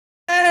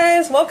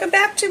guys, welcome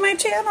back to my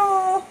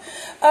channel.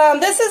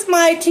 This is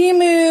my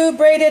Temu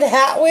braided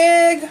hat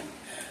wig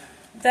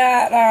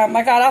that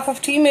I got off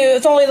of Temu.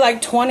 It's only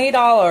like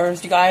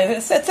 $20, you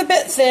guys. It's a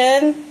bit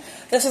thin.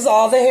 This is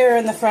all the hair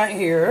in the front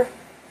here.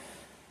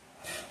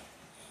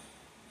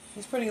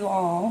 It's pretty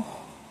long.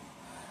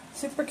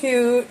 Super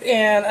cute.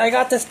 And I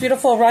got this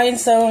beautiful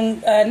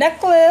rhinestone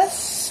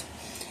necklace.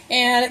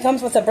 And it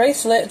comes with a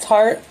bracelet. It's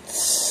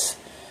hearts.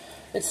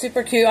 It's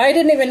super cute. I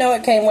didn't even know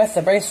it came with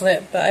the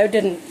bracelet, but I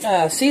didn't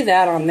see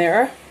that on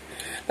there.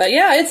 But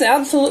yeah, it's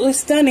absolutely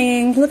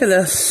stunning. Look at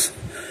this.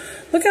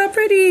 Look how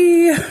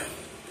pretty.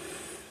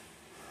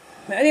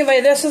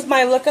 Anyway, this is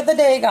my look of the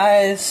day,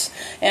 guys.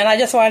 And I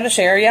just wanted to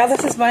share. Yeah,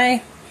 this is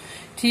my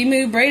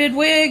Temu braided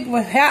wig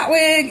with hat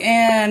wig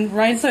and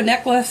rhinestone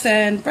necklace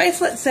and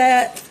bracelet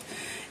set.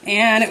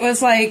 And it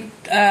was like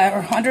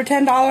under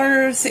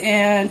 $10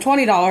 and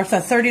 $20, so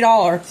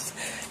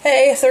 $30.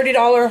 Hey,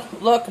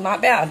 $30 look,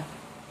 not bad.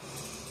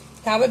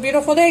 Have a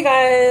beautiful day,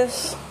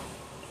 guys.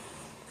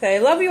 Okay,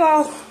 love you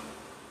all.